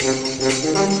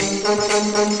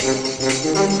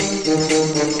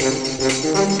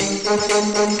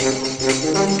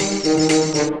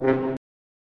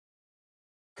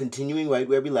Continuing right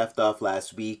where we left off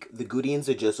last week, the Gudians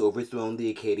had just overthrown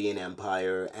the Akkadian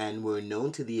Empire and were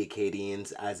known to the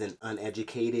Akkadians as an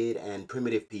uneducated and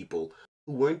primitive people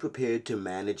who weren't prepared to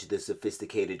manage the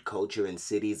sophisticated culture and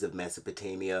cities of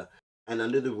Mesopotamia. And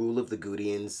under the rule of the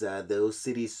Gudians, those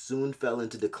cities soon fell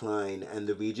into decline and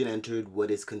the region entered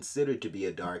what is considered to be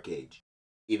a dark age.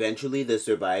 Eventually, the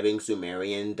surviving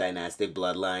Sumerian dynastic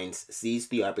bloodlines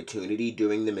seized the opportunity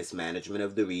during the mismanagement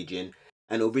of the region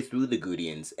and overthrew the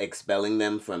Gudians, expelling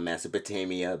them from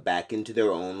Mesopotamia back into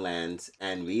their own lands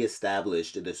and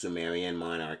re-established the Sumerian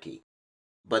monarchy.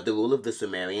 But the rule of the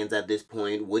Sumerians at this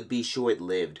point would be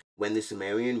short-lived when the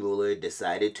Sumerian ruler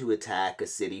decided to attack a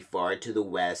city far to the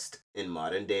west in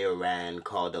modern-day Iran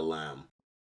called Elam.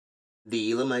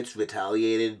 The Elamites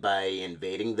retaliated by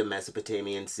invading the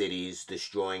Mesopotamian cities,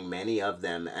 destroying many of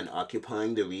them and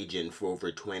occupying the region for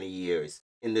over 20 years.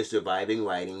 In the surviving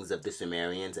writings of the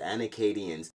Sumerians and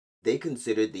Akkadians, they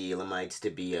considered the Elamites to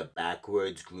be a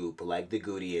backwards group like the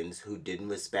Gudians who didn't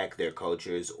respect their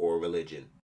cultures or religion.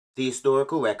 The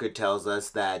historical record tells us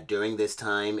that during this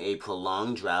time, a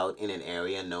prolonged drought in an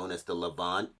area known as the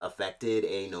Levant affected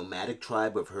a nomadic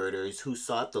tribe of herders who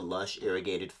sought the lush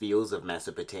irrigated fields of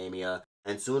Mesopotamia,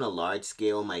 and soon a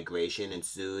large-scale migration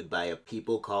ensued by a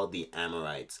people called the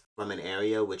Amorites, from an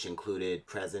area which included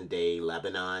present-day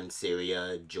Lebanon,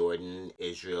 Syria, Jordan,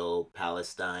 Israel,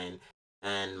 Palestine,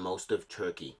 and most of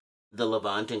Turkey. The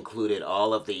Levant included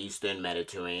all of the eastern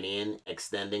Mediterranean,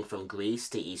 extending from Greece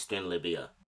to eastern Libya.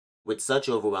 With such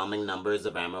overwhelming numbers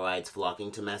of Amorites flocking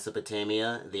to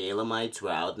Mesopotamia, the Elamites were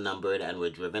outnumbered and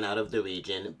were driven out of the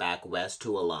region back west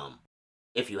to Elam.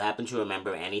 If you happen to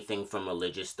remember anything from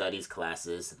religious studies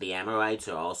classes, the Amorites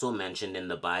are also mentioned in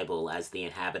the Bible as the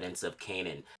inhabitants of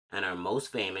Canaan and are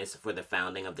most famous for the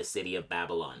founding of the city of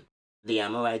Babylon. The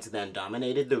Amorites then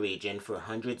dominated the region for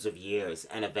hundreds of years,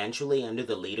 and eventually, under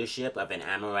the leadership of an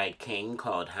Amorite king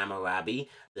called Hammurabi,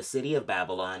 the city of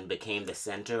Babylon became the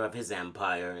center of his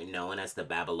empire, known as the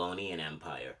Babylonian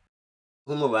Empire.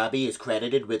 Hammurabi is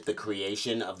credited with the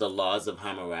creation of the Laws of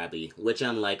Hammurabi, which,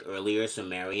 unlike earlier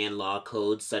Sumerian law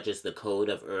codes such as the Code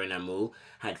of Ur-Nammu,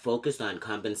 had focused on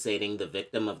compensating the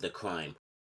victim of the crime.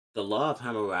 The Law of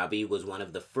Hammurabi was one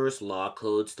of the first law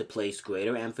codes to place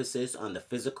greater emphasis on the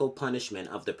physical punishment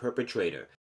of the perpetrator.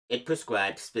 It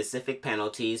prescribed specific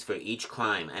penalties for each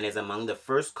crime and is among the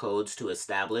first codes to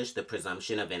establish the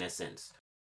presumption of innocence.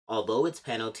 Although its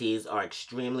penalties are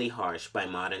extremely harsh by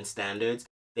modern standards,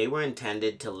 they were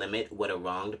intended to limit what a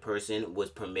wronged person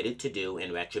was permitted to do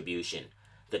in retribution.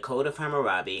 The Code of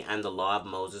Hammurabi and the Law of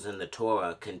Moses in the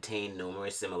Torah contain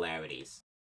numerous similarities.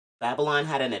 Babylon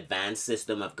had an advanced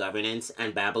system of governance,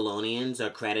 and Babylonians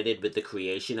are credited with the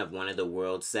creation of one of the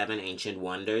world's 7 ancient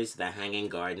wonders, the Hanging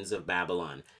Gardens of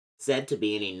Babylon, said to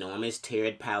be an enormous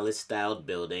tiered palace-styled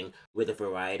building with a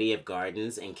variety of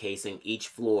gardens encasing each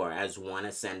floor as one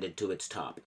ascended to its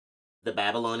top. The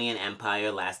Babylonian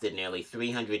Empire lasted nearly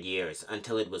 300 years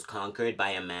until it was conquered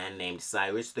by a man named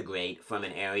Cyrus the Great from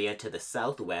an area to the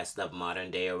southwest of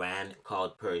modern-day Iran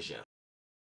called Persia.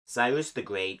 Cyrus the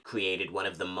Great created one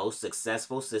of the most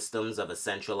successful systems of a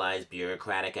centralized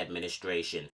bureaucratic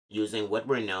administration, using what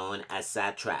were known as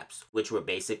satraps, which were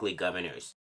basically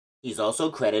governors. He's also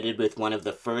credited with one of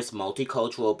the first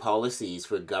multicultural policies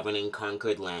for governing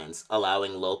conquered lands,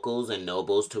 allowing locals and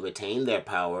nobles to retain their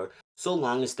power so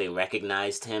long as they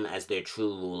recognized him as their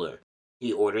true ruler.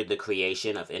 He ordered the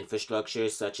creation of infrastructure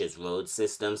such as road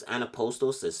systems and a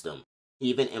postal system. He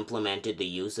even implemented the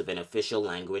use of an official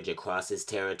language across his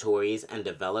territories and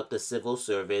developed a civil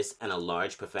service and a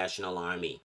large professional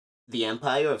army. The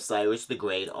Empire of Cyrus the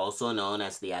Great, also known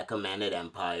as the Achaemenid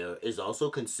Empire, is also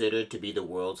considered to be the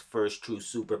world's first true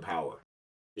superpower.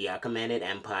 The Achaemenid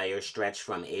Empire stretched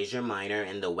from Asia Minor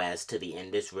in the west to the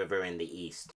Indus River in the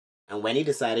east. And when he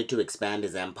decided to expand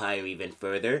his empire even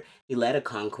further, he led a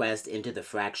conquest into the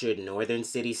fractured northern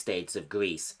city-states of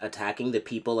Greece, attacking the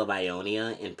people of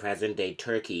Ionia in present-day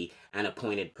Turkey, and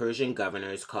appointed Persian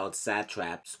governors called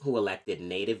satraps who elected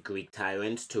native Greek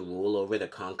tyrants to rule over the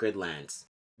conquered lands.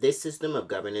 This system of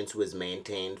governance was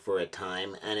maintained for a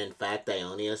time, and in fact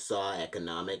Ionia saw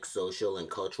economic, social,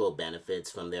 and cultural benefits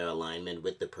from their alignment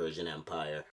with the Persian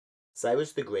Empire.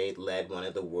 Cyrus the Great led one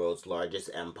of the world's largest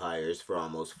empires for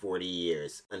almost 40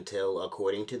 years, until,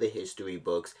 according to the history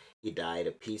books, he died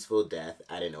a peaceful death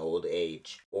at an old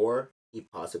age, or he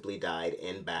possibly died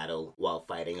in battle while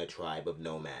fighting a tribe of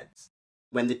nomads.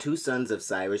 When the 2 sons of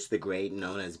Cyrus the Great,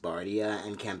 known as Bardia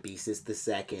and Cambyses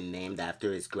II, named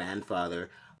after his grandfather,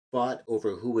 fought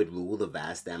over who would rule the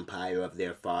vast empire of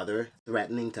their father,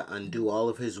 threatening to undo all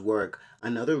of his work.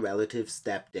 Another relative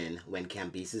stepped in when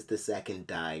Cambyses II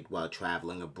died while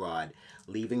traveling abroad,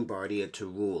 leaving Bardia to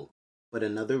rule. But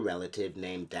another relative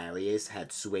named Darius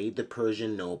had swayed the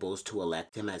Persian nobles to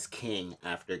elect him as king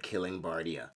after killing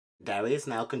Bardia. Darius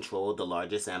now controlled the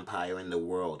largest empire in the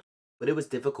world, but it was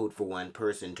difficult for one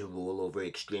person to rule over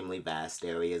extremely vast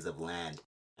areas of land,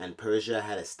 and Persia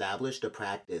had established a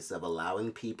practice of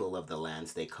allowing people of the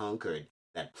lands they conquered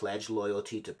that pledged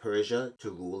loyalty to Persia to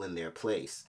rule in their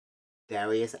place.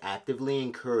 Darius actively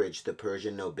encouraged the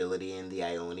Persian nobility in the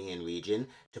Ionian region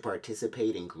to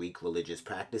participate in Greek religious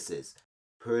practices.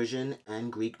 Persian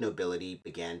and Greek nobility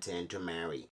began to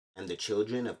intermarry, and the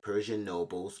children of Persian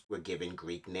nobles were given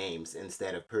Greek names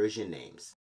instead of Persian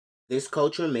names. This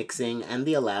culture mixing and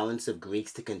the allowance of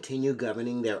Greeks to continue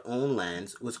governing their own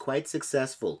lands was quite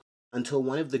successful until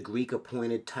one of the Greek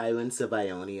appointed tyrants of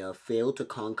Ionia failed to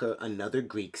conquer another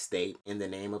Greek state in the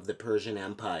name of the Persian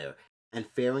Empire, and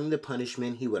fearing the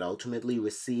punishment he would ultimately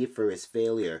receive for his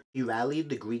failure, he rallied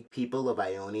the Greek people of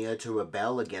Ionia to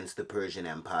rebel against the Persian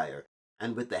Empire,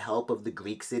 and with the help of the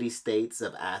Greek city-states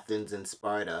of Athens and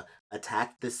Sparta,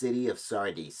 attacked the city of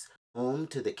Sardis, home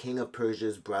to the king of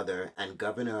Persia's brother and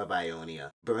governor of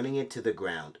Ionia, burning it to the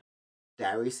ground.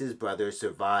 Darius's brother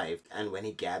survived, and when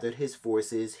he gathered his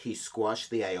forces, he squashed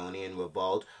the Ionian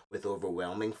revolt with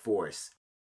overwhelming force.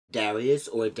 Darius,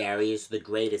 or Darius the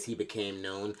Great as he became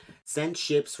known, sent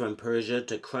ships from Persia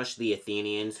to crush the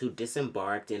Athenians, who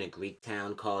disembarked in a Greek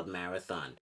town called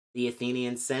Marathon. The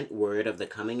Athenians sent word of the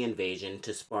coming invasion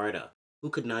to Sparta, who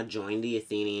could not join the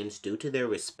Athenians due to their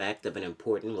respect of an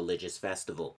important religious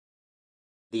festival.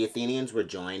 The Athenians were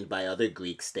joined by other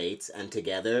Greek states, and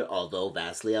together, although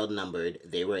vastly outnumbered,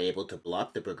 they were able to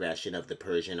block the progression of the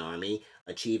Persian army,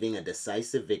 achieving a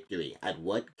decisive victory at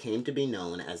what came to be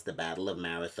known as the Battle of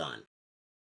Marathon.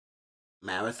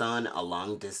 Marathon, a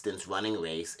long-distance running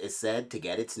race, is said to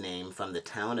get its name from the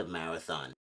town of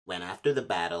Marathon, when after the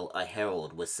battle a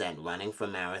herald was sent running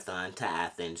from Marathon to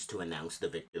Athens to announce the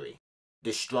victory.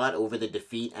 Distraught over the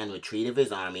defeat and retreat of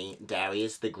his army,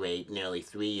 Darius the Great, nearly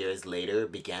 3 years later,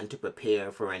 began to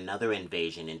prepare for another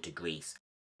invasion into Greece.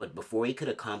 But before he could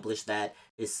accomplish that,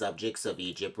 his subjects of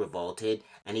Egypt revolted,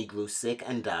 and he grew sick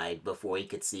and died before he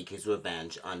could seek his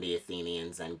revenge on the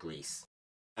Athenians and Greece.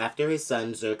 After his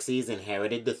son Xerxes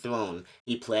inherited the throne,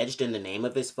 he pledged in the name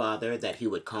of his father that he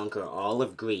would conquer all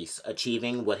of Greece,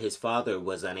 achieving what his father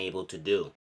was unable to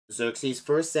do. Xerxes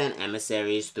first sent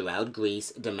emissaries throughout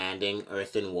Greece demanding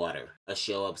earth and water, a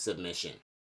show of submission.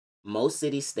 Most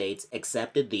city-states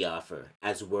accepted the offer,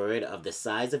 as word of the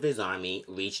size of his army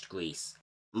reached Greece.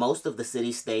 Most of the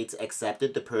city-states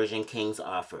accepted the Persian king's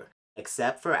offer,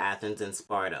 except for Athens and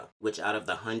Sparta, which out of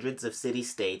the hundreds of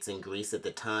city-states in Greece at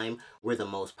the time were the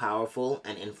most powerful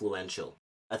and influential.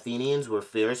 Athenians were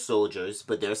fierce soldiers,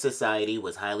 but their society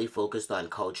was highly focused on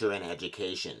culture and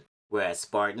education, whereas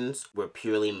Spartans were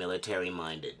purely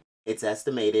military-minded. It's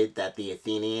estimated that the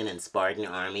Athenian and Spartan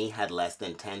army had less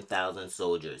than 10,000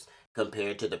 soldiers,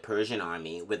 compared to the Persian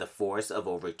army with a force of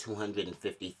over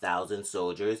 250,000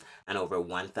 soldiers and over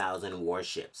 1,000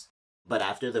 warships. But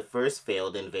after the first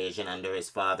failed invasion under his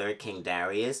father, King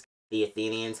Darius, the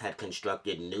Athenians had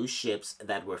constructed new ships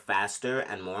that were faster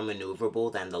and more maneuverable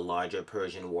than the larger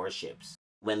Persian warships.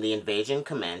 When the invasion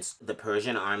commenced, the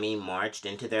Persian army marched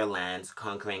into their lands,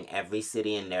 conquering every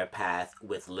city in their path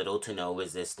with little to no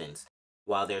resistance,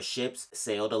 while their ships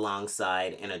sailed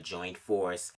alongside in a joint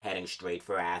force heading straight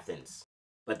for Athens.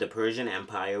 But the Persian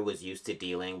Empire was used to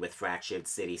dealing with fractured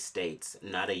city-states,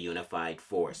 not a unified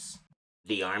force.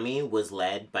 The army was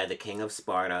led by the king of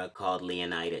Sparta called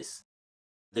Leonidas.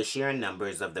 The sheer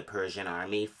numbers of the Persian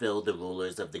army filled the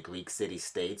rulers of the Greek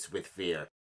city-states with fear,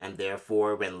 and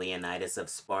therefore when Leonidas of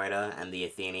Sparta and the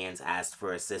Athenians asked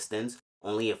for assistance,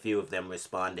 only a few of them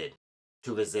responded.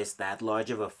 To resist that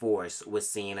large of a force was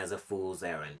seen as a fool's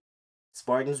errand.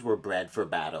 Spartans were bred for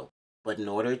battle, but in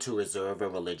order to reserve a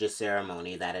religious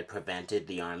ceremony that had prevented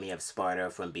the army of Sparta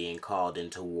from being called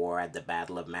into war at the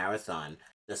Battle of Marathon,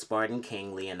 the Spartan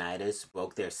king Leonidas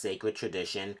broke their sacred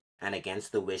tradition and,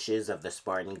 against the wishes of the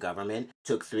Spartan government,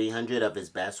 took 300 of his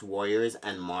best warriors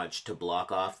and marched to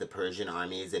block off the Persian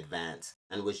army's advance,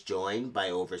 and was joined by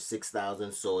over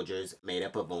 6,000 soldiers made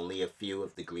up of only a few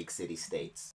of the Greek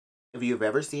city-states. If you've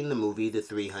ever seen the movie The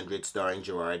 300 starring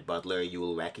Gerard Butler, you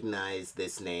will recognize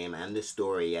this name and the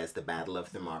story as the Battle of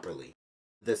Thermopylae.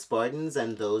 The Spartans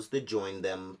and those that joined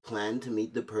them planned to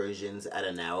meet the Persians at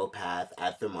a narrow path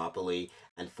at Thermopylae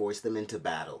and force them into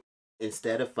battle.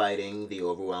 Instead of fighting the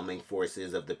overwhelming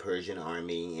forces of the Persian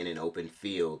army in an open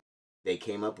field, They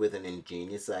came up with an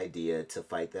ingenious idea to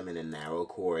fight them in a narrow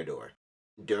corridor.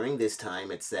 During this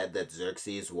time, it's said that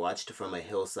Xerxes watched from a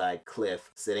hillside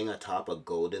cliff, sitting atop a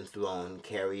golden throne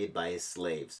carried by his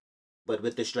slaves. But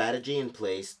with the strategy in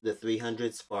place, the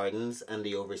 300 Spartans and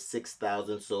the over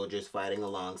 6,000 soldiers fighting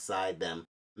alongside them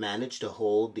managed to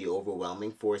hold the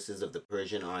overwhelming forces of the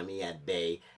Persian army at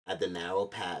bay at the narrow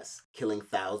pass, killing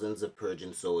thousands of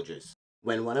Persian soldiers.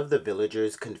 When one of the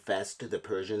villagers confessed to the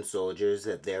Persian soldiers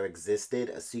that there existed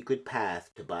a secret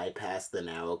path to bypass the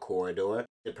narrow corridor,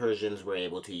 the Persians were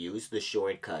able to use the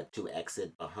shortcut to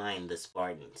exit behind the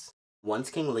Spartans. Once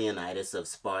King Leonidas of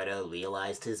Sparta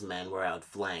realized his men were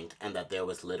outflanked and that there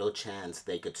was little chance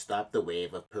they could stop the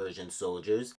wave of Persian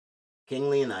soldiers, King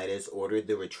Leonidas ordered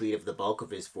the retreat of the bulk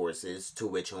of his forces, to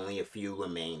which only a few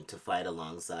remained to fight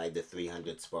alongside the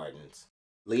 300 Spartans.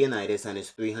 Leonidas and his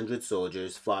 300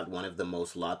 soldiers fought one of the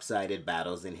most lopsided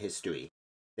battles in history.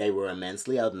 They were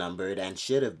immensely outnumbered and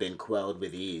should have been quelled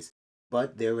with ease,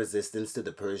 but their resistance to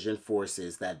the Persian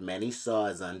forces that many saw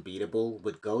as unbeatable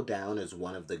would go down as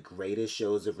one of the greatest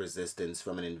shows of resistance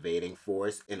from an invading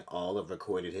force in all of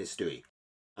recorded history.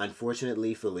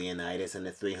 Unfortunately for Leonidas and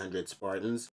the 300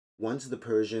 Spartans, once the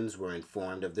Persians were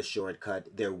informed of the shortcut,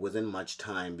 there wasn't much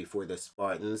time before the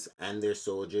Spartans and their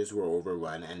soldiers were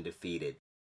overrun and defeated.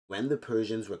 When the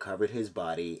Persians recovered his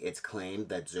body, it's claimed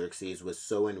that Xerxes was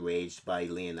so enraged by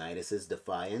Leonidas's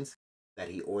defiance that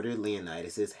he ordered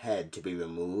Leonidas's head to be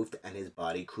removed and his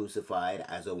body crucified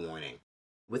as a warning.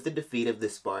 With the defeat of the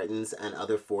Spartans and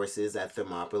other forces at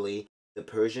Thermopylae, the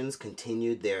Persians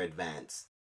continued their advance.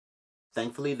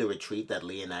 Thankfully, the retreat that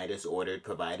Leonidas ordered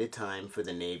provided time for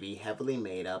the navy, heavily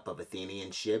made up of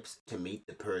Athenian ships, to meet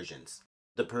the Persians.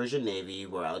 The Persian navy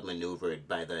were outmaneuvered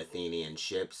by the Athenian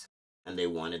ships, and they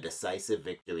won a decisive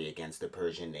victory against the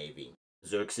Persian navy.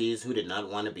 Xerxes, who did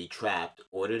not want to be trapped,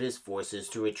 ordered his forces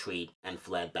to retreat and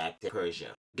fled back to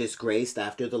Persia. Disgraced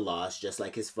after the loss, just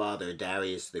like his father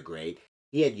Darius the Great,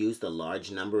 he had used a large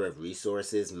number of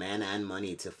resources, men, and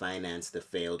money to finance the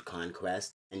failed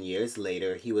conquest, and years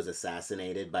later he was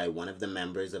assassinated by one of the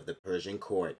members of the Persian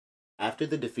court. After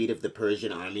the defeat of the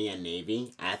Persian army and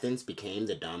navy, Athens became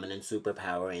the dominant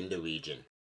superpower in the region.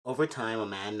 Over time, a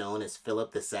man known as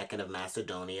Philip II of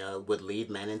Macedonia would lead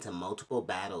men into multiple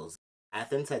battles.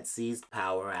 Athens had seized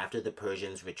power after the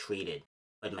Persians retreated,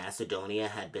 but Macedonia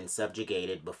had been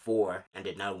subjugated before and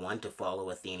did not want to follow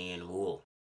Athenian rule.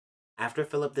 After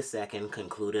Philip II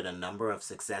concluded a number of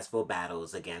successful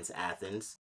battles against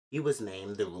Athens, he was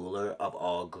named the ruler of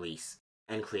all Greece,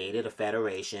 and created a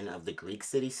federation of the Greek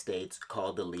city-states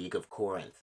called the League of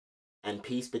Corinth, and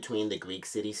peace between the Greek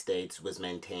city-states was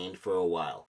maintained for a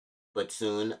while, but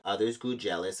soon others grew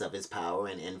jealous of his power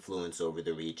and influence over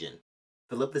the region.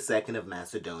 Philip II of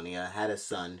Macedonia had a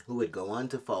son who would go on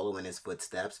to follow in his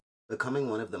footsteps, becoming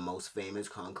one of the most famous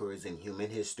conquerors in human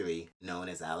history, known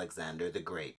as Alexander the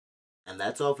Great. And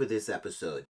that's all for this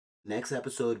episode. Next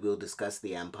episode, we'll discuss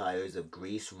the empires of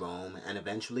Greece, Rome, and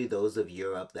eventually those of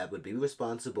Europe that would be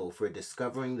responsible for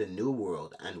discovering the New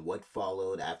World and what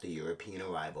followed after European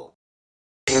arrival.